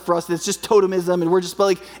good stuff for us. It's just totemism and we're just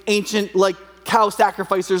like ancient like cow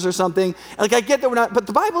sacrificers or something. Like I get that we're not, but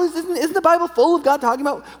the Bible isn't the Bible full of God talking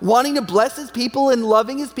about wanting to bless his people and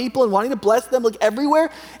loving his people and wanting to bless them like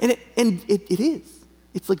everywhere? And it is.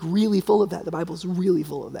 It's like really full of that. The Bible is really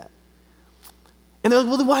full of that. And they're like,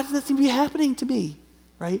 well, then why doesn't that seem to be happening to me,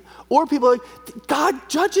 right? Or people are like, God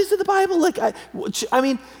judges in the Bible. Like, I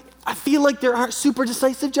mean, I feel like there aren't super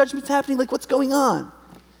decisive judgments happening. Like, what's going on?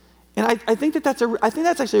 And I think that's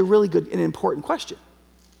actually a really good and important question,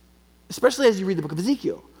 especially as you read the book of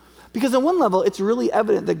Ezekiel. Because on one level, it's really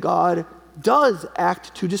evident that God does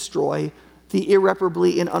act to destroy the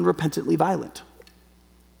irreparably and unrepentantly violent,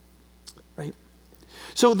 right?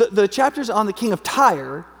 So the chapters on the king of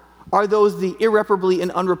Tyre are those the irreparably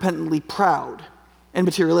and unrepentantly proud and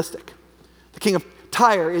materialistic. The king of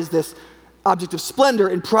Tyre is this object of splendor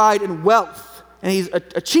and pride and wealth. And he's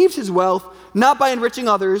achieved his wealth not by enriching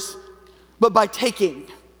others, but by taking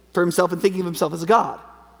for himself and thinking of himself as a god,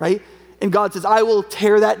 right? And God says, I will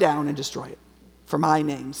tear that down and destroy it for my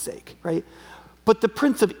name's sake, right? But the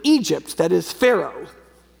prince of Egypt, that is Pharaoh,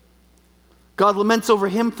 God laments over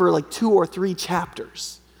him for like 2 or 3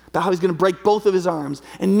 chapters about how he's going to break both of his arms,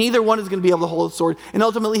 and neither one is going to be able to hold a sword. And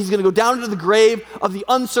ultimately, he's going to go down into the grave of the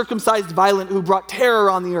uncircumcised violent who brought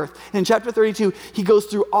terror on the earth. And in chapter 32, he goes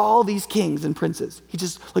through all these kings and princes. He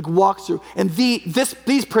just like walks through, and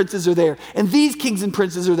these princes are there, and these kings and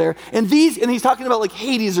princes are there, and he's talking about like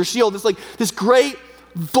Hades or Sheol, this great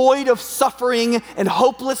void of suffering and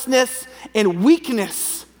hopelessness and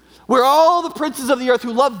weakness, where all the princes of the earth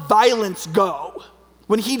who love violence go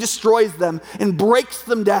when he destroys them and breaks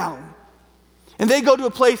them down. And they go to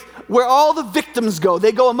a place where all the victims go.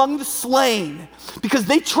 They go among the slain because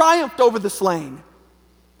they triumphed over the slain.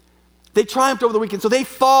 They triumphed over the weak, and so they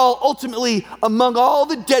fall ultimately among all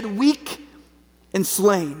the dead, weak, and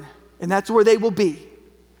slain. And that's where they will be.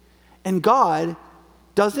 And God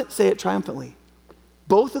doesn't say it triumphantly.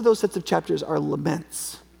 Both of those sets of chapters are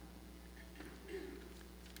laments.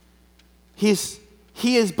 He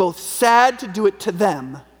is both sad to do it to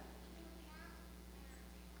them,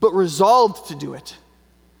 but resolved to do it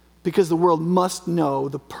because the world must know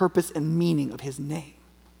the purpose and meaning of his name.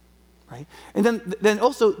 Right? And then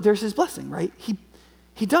also there's his blessing, right?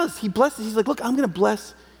 He blesses. He's like, look, I'm going to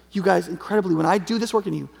bless you guys incredibly. When I do this work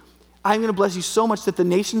in you, I'm going to bless you so much that the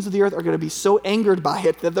nations of the earth are going to be so angered by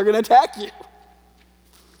it that they're going to attack you.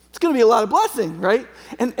 It's going to be a lot of blessing, right?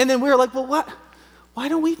 And then we're like, well, what? Why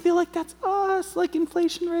don't we feel like that's us, like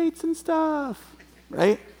inflation rates and stuff,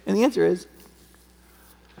 right? And the answer is,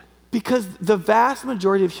 because the vast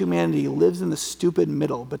majority of humanity lives in the stupid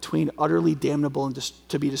middle between utterly damnable and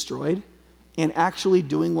to be destroyed and actually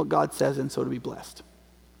doing what God says and so to be blessed.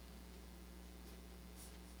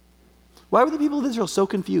 Why were the people of Israel so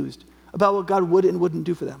confused about what God would and wouldn't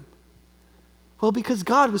do for them? Well, because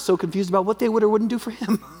God was so confused about what they would or wouldn't do for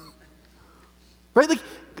him. Right?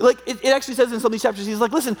 Like it actually says in some of these chapters, he's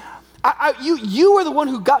like, listen, you are the one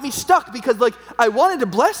who got me stuck because like I wanted to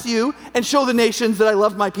bless you and show the nations that I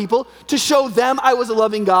loved my people, to show them I was a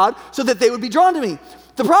loving God so that they would be drawn to me.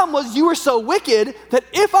 The problem was you were so wicked that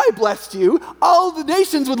if I blessed you, all the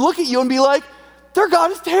nations would look at you and be like, their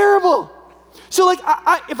God is terrible. So like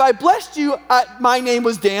if I blessed you, my name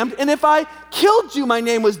was damned. And if I killed you, my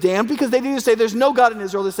name was damned, because they need to say there's no God in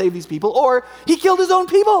Israel to save these people, or he killed his own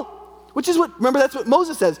people. Which is remember, that's what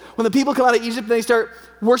Moses says. When the people come out of Egypt and they start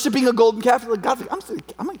worshiping a golden calf, like, God's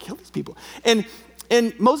like, I'm going to kill these people. And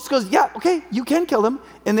Moses goes, yeah, okay, you can kill them,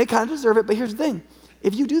 and they kind of deserve it, but here's the thing.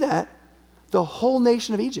 If you do that, the whole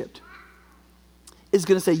nation of Egypt is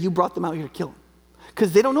going to say, you brought them out here to kill them.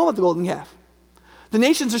 Because they don't know about the golden calf. The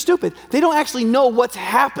nations are stupid. They don't actually know what's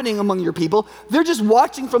happening among your people. They're just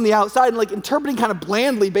watching from the outside and like interpreting kind of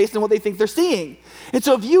blandly based on what they think they're seeing. And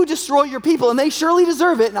so if you destroy your people, and they surely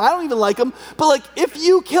deserve it, and I don't even like them, but like if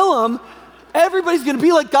you kill them, everybody's going to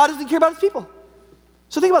be like, God doesn't care about his people.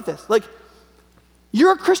 So think about this. Like,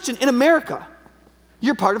 you're a Christian in America.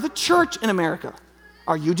 You're part of the church in America.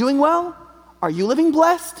 Are you doing well? Are you living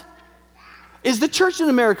blessed? Is the church in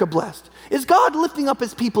America blessed? Is God lifting up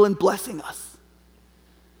his people and blessing us?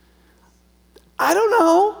 I don't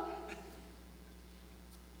know.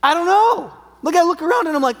 Like, I look around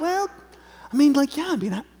and I'm like, well,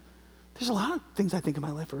 there's a lot of things I think in my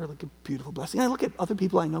life are like a beautiful blessing. I look at other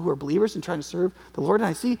people I know who are believers and trying to serve the Lord, and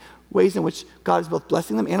I see ways in which God is both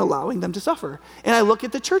blessing them and allowing them to suffer. And I look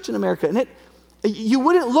at the church in America, and you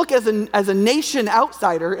wouldn't look as a nation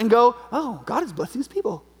outsider and go, oh, God is blessing his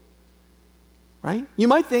people. Right? You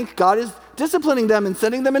might think God is disciplining them and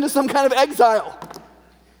sending them into some kind of exile.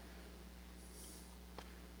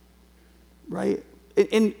 Right?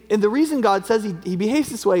 And the reason God says he behaves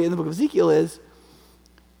this way in the book of Ezekiel is,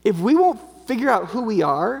 if we won't figure out who we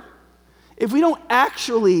are, if we don't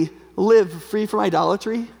actually live free from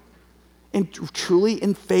idolatry and truly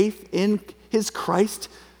in faith in his Christ,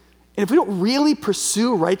 and if we don't really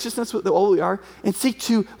pursue righteousness with all we are and seek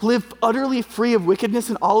to live utterly free of wickedness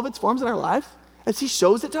in all of its forms in our lives, as he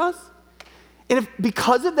shows it to us, and if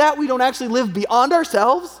because of that we don't actually live beyond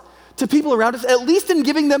ourselves to people around us, at least in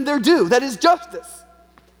giving them their due, that is justice,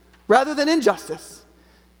 rather than injustice,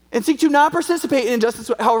 and seek to not participate in injustice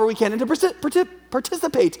however we can, and to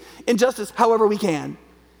participate in justice however we can,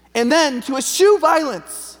 and then to eschew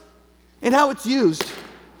violence and how it's used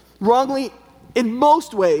wrongly in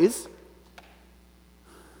most ways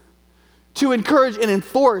to encourage and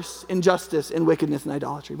enforce injustice and wickedness and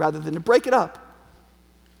idolatry, rather than to break it up.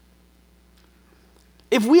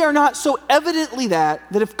 If we are not so evidently that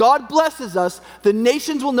if God blesses us, the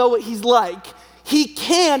nations will know what he's like, he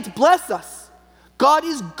can't bless us. God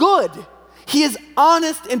is good. He is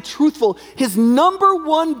honest and truthful. His number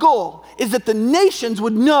one goal is that the nations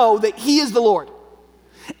would know that he is the Lord.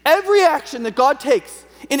 Every action that God takes,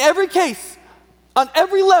 in every case, on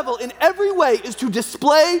every level, in every way, is to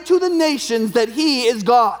display to the nations that he is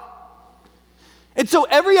God. And so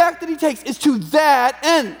every act that he takes is to that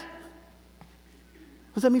end.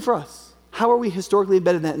 What does that mean for us? How are we historically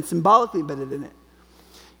embedded in that and symbolically embedded in it?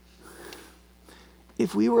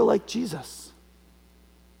 If we were like Jesus,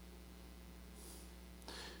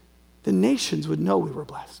 the nations would know we were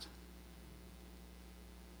blessed.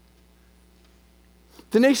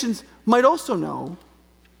 The nations might also know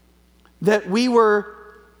that we were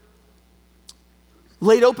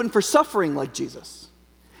laid open for suffering like Jesus.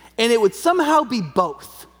 And it would somehow be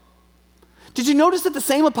both. Did you notice that the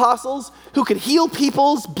same apostles who could heal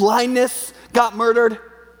people's blindness got murdered?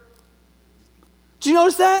 Did you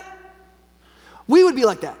notice that? We would be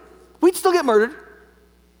like that. We'd still get murdered.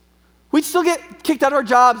 We'd still get kicked out of our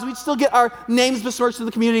jobs. We'd still get our names besmirched in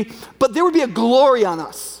the community. But there would be a glory on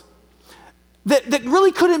us that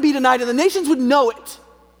really couldn't be denied, and the nations would know it.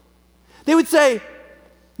 They would say,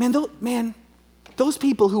 those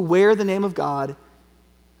people who wear the name of God,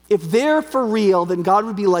 if they're for real, then God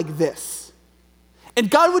would be like this. And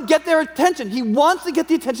God would get their attention. He wants to get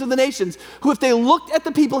the attention of the nations, who if they looked at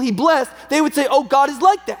the people he blessed, they would say, oh, God is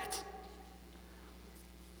like that.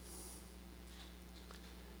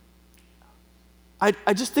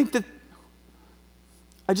 I just think that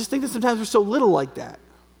sometimes we're so little like that.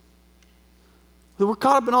 That we're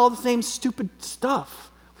caught up in all the same stupid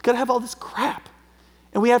stuff. We've got to have all this crap.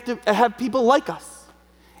 And we have to have people like us.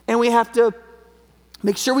 And we have to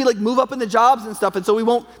make sure we move up in the jobs and stuff, and so we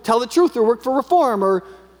won't tell the truth or work for reform, or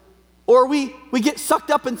we get sucked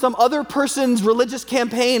up in some other person's religious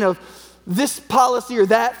campaign of this policy or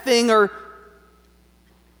that thing,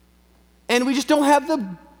 and we just don't have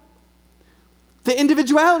the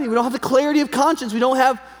individuality. We don't have the clarity of conscience. We don't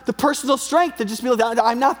have the personal strength to just be like,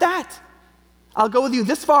 I'm not that. I'll go with you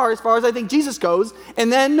this far as I think Jesus goes,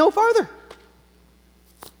 and then no farther.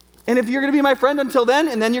 And if you're going to be my friend until then,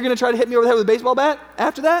 and then you're going to try to hit me over the head with a baseball bat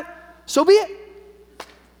after that, so be it.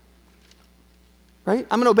 Right?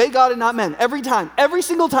 I'm going to obey God and not men. Every time. Every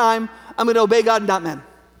single time, I'm going to obey God and not men.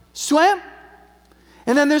 Swam.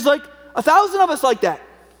 And then there's 1,000 of us like that.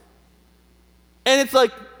 And it's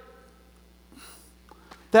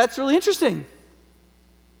that's really interesting.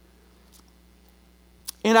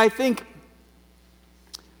 And I think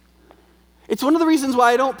it's one of the reasons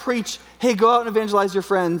why I don't preach, hey, go out and evangelize your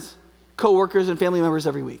friends, coworkers, and family members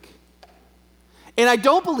every week. And I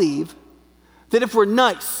don't believe that if we're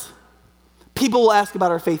nice, people will ask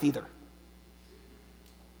about our faith either.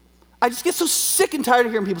 I just get so sick and tired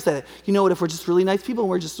of hearing people say that. You know what, if we're just really nice people and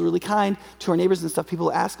we're just really kind to our neighbors and stuff, people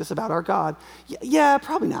will ask us about our God. Yeah,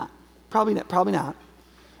 probably not. Probably not.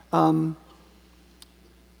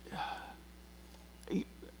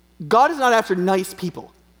 God is not after nice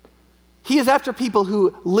people. He is after people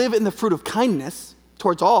who live in the fruit of kindness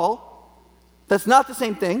towards all. That's not the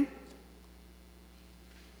same thing.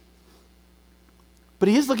 But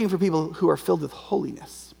he is looking for people who are filled with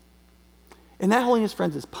holiness. And that holiness,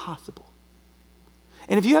 friends, is possible.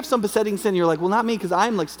 And if you have some besetting sin, you're like, well, not me, because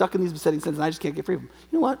I'm stuck in these besetting sins and I just can't get free of them.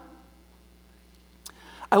 You know what?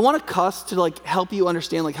 I want to cuss to help you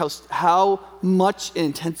understand how much and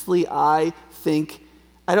intensely I think.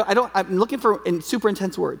 I'm looking for in super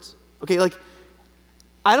intense words. Okay,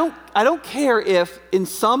 I don't care if in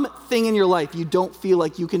something in your life you don't feel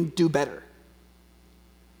like you can do better.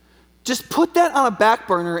 Just put that on a back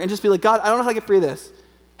burner and just be like, God, I don't know how to get free of this.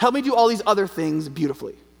 Help me do all these other things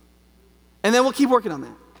beautifully. And then we'll keep working on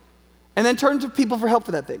that. And then turn to people for help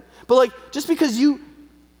for that thing. But just because you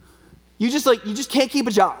just can't keep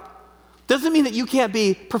a job doesn't mean that you can't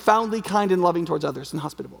be profoundly kind and loving towards others and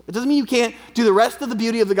hospitable. It doesn't mean you can't do the rest of the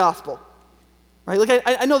beauty of the gospel. Right?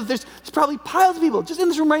 I know that there's probably piles of people just in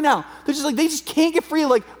this room right now. They're just they just can't get free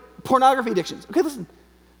of pornography addictions. Okay, listen.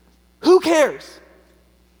 Who cares?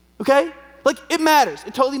 Okay? It matters.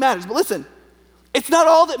 It totally matters. But listen, it's not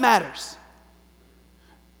all that matters.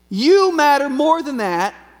 You matter more than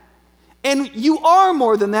that, and you are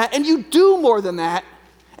more than that, and you do more than that,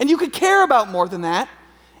 and you could care about more than that,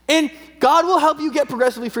 and God will help you get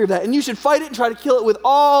progressively free of that, and you should fight it and try to kill it with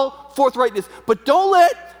all forthrightness. But don't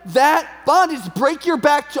let that bondage break your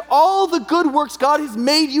back to all the good works God has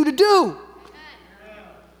made you to do.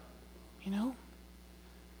 You know?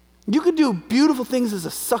 You can do beautiful things as a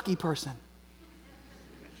sucky person.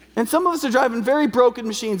 And some of us are driving very broken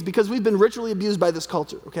machines because we've been ritually abused by this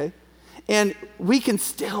culture, okay? And we can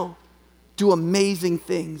still do amazing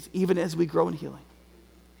things even as we grow in healing.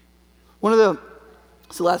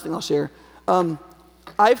 It's the last thing I'll share.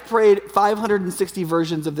 I've prayed 560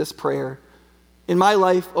 versions of this prayer in my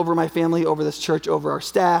life, over my family, over this church, over our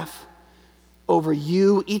staff, over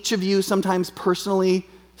you, each of you, sometimes personally,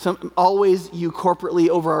 always you corporately,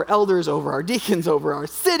 over our elders, over our deacons, over our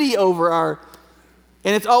city,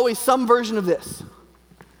 and it's always some version of this.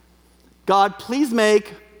 God, please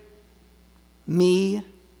make me,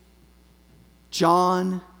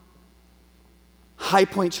 John, High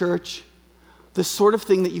Point Church, the sort of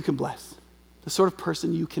thing that you can bless, the sort of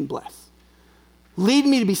person you can bless. Lead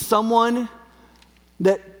me to be someone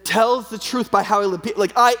that tells the truth by how I live.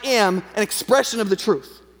 I am an expression of the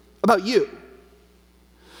truth about you.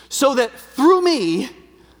 So that through me,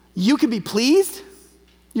 you can be pleased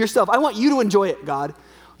yourself. I want you to enjoy it, God.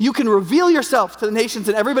 You can reveal yourself to the nations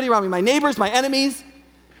and everybody around me, my neighbors, my enemies,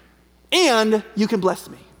 and you can bless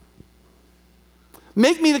me.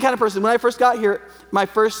 Make me the kind of person, when I first got here, my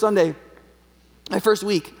first Sunday, my first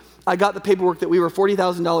week, I got the paperwork that we were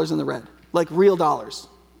 $40,000 in the red, like real dollars,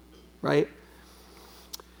 right?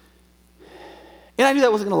 And I knew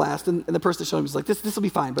that wasn't going to last, and the person that showed me was like, this will be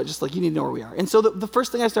fine, but just like, you need to know where we are. And so the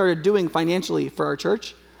first thing I started doing financially for our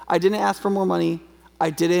church, I didn't ask for more money, I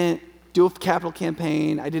didn't do a capital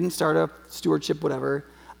campaign, I didn't start a stewardship, whatever.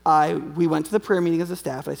 We went to the prayer meeting as a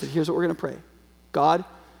staff, and I said, here's what we're going to pray. God,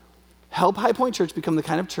 help High Point Church become the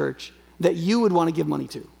kind of church that you would want to give money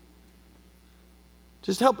to.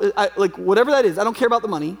 Just help, like whatever that is, I don't care about the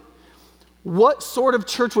money. What sort of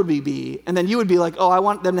church would we be? And then you would be like, oh, I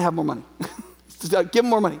want them to have more money. Give them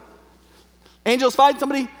more money. Angels, find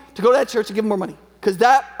somebody to go to that church and give them more money. Because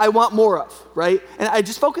that I want more of, right? And I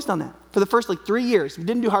just focused on that for the first 3 years. We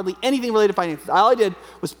didn't do hardly anything related to finances. All I did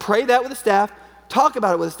was pray that with the staff, talk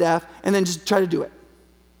about it with the staff, and then just try to do it.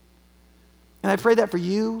 And I pray that for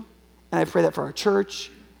you, and I pray that for our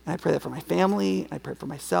church, and I pray that for my family, and I pray for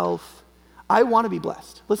myself. I want to be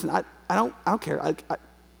blessed. Listen, I don't care.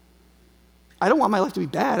 I don't want my life to be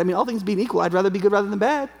bad. I mean, all things being equal, I'd rather be good rather than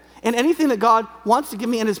bad. And anything that God wants to give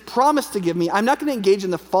me and has promised to give me, I'm not going to engage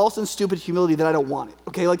in the false and stupid humility that I don't want it,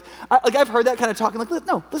 okay? I've heard that kind of talk, and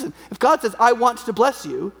no, listen, if God says, I want to bless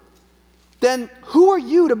you, then who are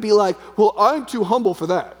you to be like, well, I'm too humble for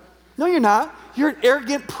that? No, you're not. You're an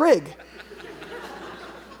arrogant prig.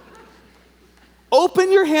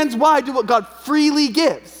 Open your hands wide to what God freely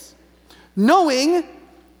gives, knowing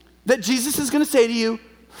that Jesus is going to say to you,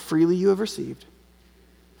 freely you have received,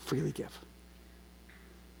 freely give.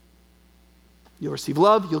 You'll receive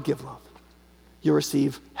love, you'll give love. You'll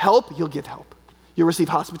receive help, you'll give help. You'll receive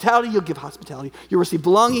hospitality, you'll give hospitality. You'll receive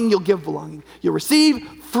belonging, you'll give belonging. You'll receive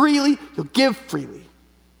freely, you'll give freely.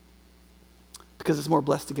 Because it's more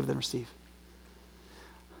blessed to give than receive.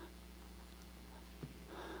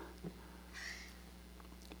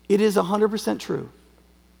 It is 100% true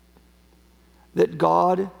that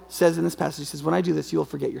God says in this passage, he says, when I do this, you'll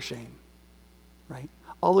forget your shame, right?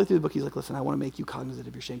 All the way through the book, he's like, listen, I want to make you cognizant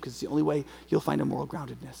of your shame because it's the only way you'll find a moral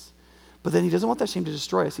groundedness. But then he doesn't want that shame to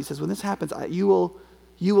destroy us. He says, when this happens, you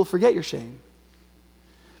will forget your shame.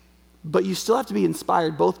 But you still have to be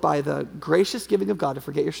inspired both by the gracious giving of God to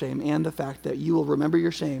forget your shame and the fact that you will remember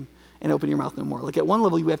your shame and open your mouth no more. Like at one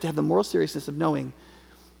level, you have to have the moral seriousness of knowing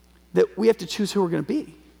that we have to choose who we're going to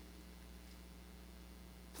be.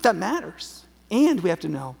 That matters. And we have to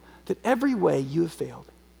know that every way you have failed,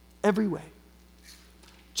 every way,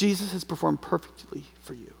 Jesus has performed perfectly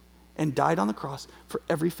for you and died on the cross for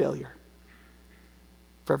every failure,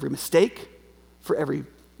 for every mistake, for every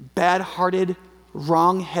bad-hearted,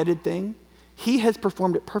 wrong-headed thing. He has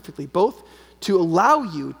performed it perfectly, both to allow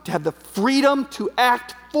you to have the freedom to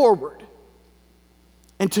act forward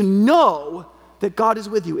and to know that God is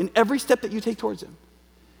with you in every step that you take towards him.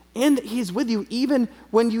 And that he's with you even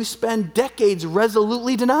when you spend decades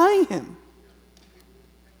resolutely denying him.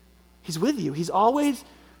 He's with you. He's always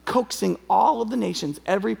coaxing all of the nations,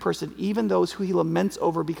 every person, even those who he laments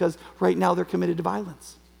over because right now they're committed to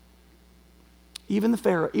violence. Even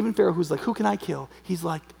Pharaoh who's like, who can I kill? He's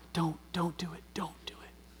like, don't do it, don't do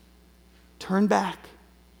it. Turn back.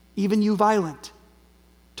 Even you violent,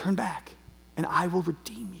 turn back and I will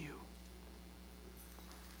redeem you.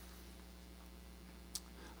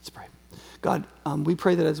 Let's pray. God, we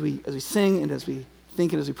pray that as we sing and as we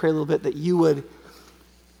think and as we pray a little bit, that you would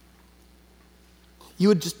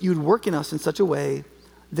work in us in such a way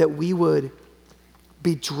that we would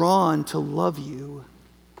be drawn to love you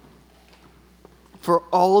for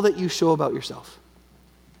all that you show about yourself.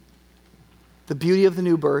 The beauty of the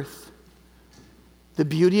new birth, the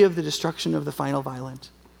beauty of the destruction of the final violent,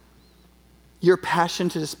 your passion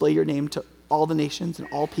to display your name to all the nations and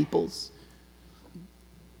all peoples,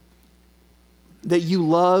 that you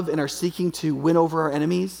love and are seeking to win over our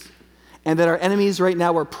enemies, and that our enemies right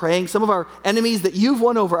now are praying. Some of our enemies that you've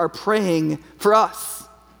won over are praying for us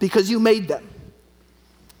because you made them.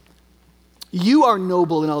 You are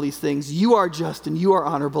noble in all these things. You are just and you are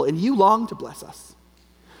honorable and you long to bless us.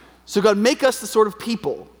 So God, make us the sort of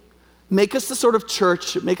people, make us the sort of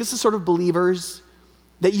church, make us the sort of believers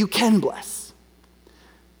that you can bless.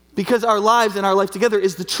 Because our lives and our life together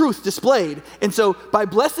is the truth displayed. And so by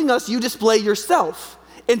blessing us, you display yourself.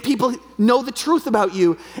 And people know the truth about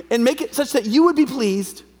you and make it such that you would be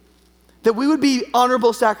pleased, that we would be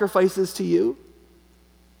honorable sacrifices to you,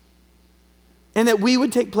 and that we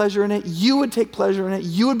would take pleasure in it, you would take pleasure in it,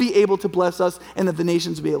 you would be able to bless us, and that the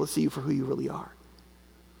nations would be able to see you for who you really are.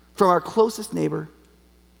 From our closest neighbor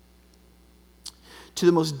to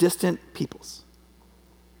the most distant peoples.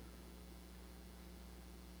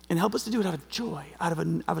 And help us to do it out of joy, out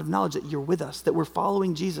of knowledge that you're with us, that we're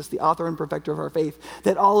following Jesus, the author and perfecter of our faith,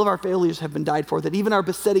 that all of our failures have been died for, that even our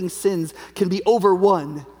besetting sins can be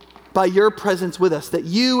overwon by your presence with us, that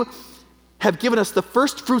you have given us the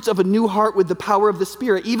first fruits of a new heart with the power of the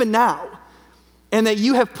Spirit, even now, and that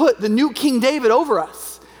you have put the new King David over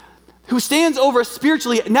us, who stands over us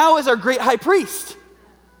spiritually now as our great high priest.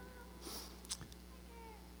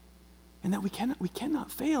 And that we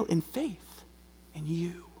cannot fail in faith in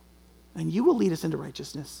you. And you will lead us into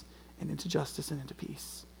righteousness and into justice and into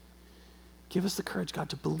peace. Give us the courage, God,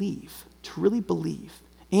 to believe, to really believe.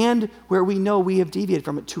 And where we know we have deviated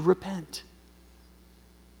from it, to repent.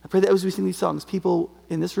 I pray that as we sing these songs, people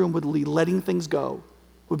in this room would be letting things go,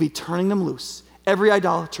 would be turning them loose. Every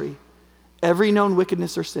idolatry, every known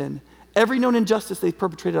wickedness or sin, every known injustice they've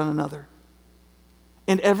perpetrated on another,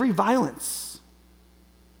 and every violence.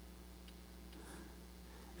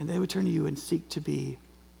 And they would turn to you and seek to be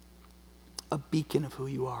a beacon of who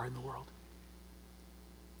you are in the world.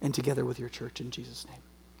 And together with your church, in Jesus' name.